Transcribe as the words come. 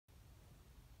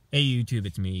Hey YouTube,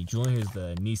 it's me, Julian. Here's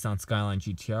the Nissan Skyline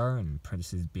GTR and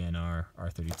parentheses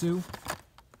BNR32.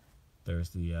 There's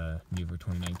the new for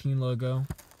 2019 logo.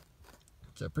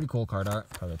 It's a pretty cool card art,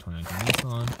 probably the 2019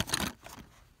 Nissan.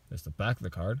 There's the back of the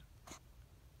card.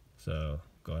 So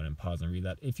go ahead and pause and read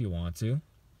that if you want to.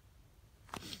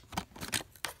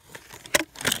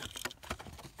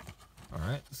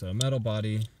 Alright, so metal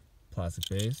body, plastic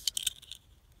base.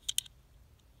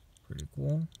 Pretty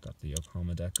cool. Got the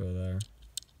Yokohama deco there.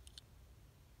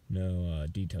 No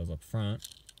details up front.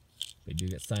 They do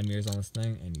get side mirrors on this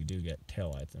thing, and you do get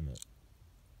taillights. And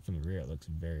from the rear, it looks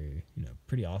very,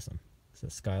 pretty awesome. It's a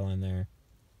Skyline there.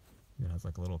 It has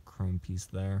like a little chrome piece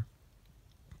there.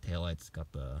 Taillights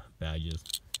got the badges.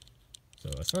 So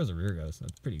as far as the rear goes,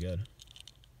 that's pretty good.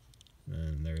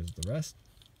 And there's the rest.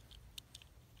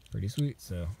 Pretty sweet.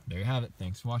 So there you have it.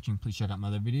 Thanks for watching. Please check out my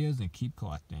other videos and keep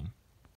collecting.